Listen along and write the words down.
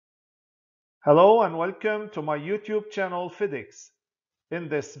Hello and welcome to my YouTube channel FiDiX. In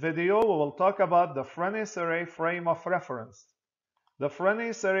this video, we will talk about the Frenet-Serret frame of reference. The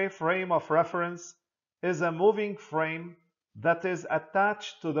Frenet-Serret frame of reference is a moving frame that is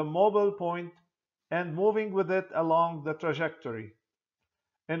attached to the mobile point and moving with it along the trajectory.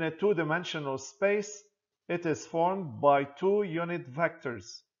 In a two-dimensional space, it is formed by two unit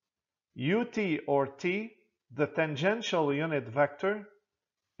vectors, ut or t, the tangential unit vector,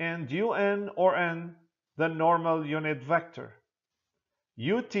 and un or n, the normal unit vector.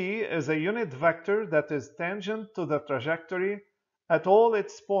 Ut is a unit vector that is tangent to the trajectory at all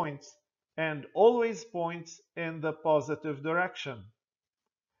its points and always points in the positive direction.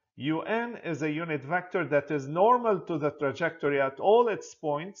 Un is a unit vector that is normal to the trajectory at all its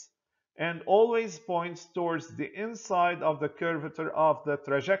points and always points towards the inside of the curvature of the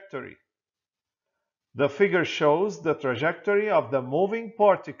trajectory. The figure shows the trajectory of the moving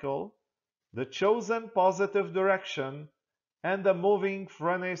particle, the chosen positive direction, and the moving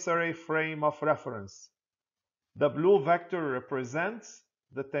Frenet-Serret frame of reference. The blue vector represents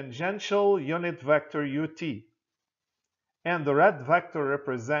the tangential unit vector ut, and the red vector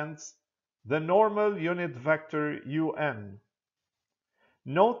represents the normal unit vector un.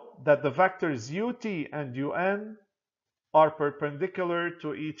 Note that the vectors ut and un are perpendicular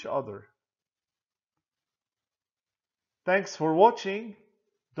to each other. Thanks for watching.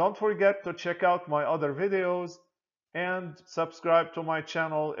 Don't forget to check out my other videos and subscribe to my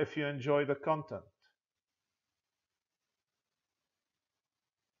channel if you enjoy the content.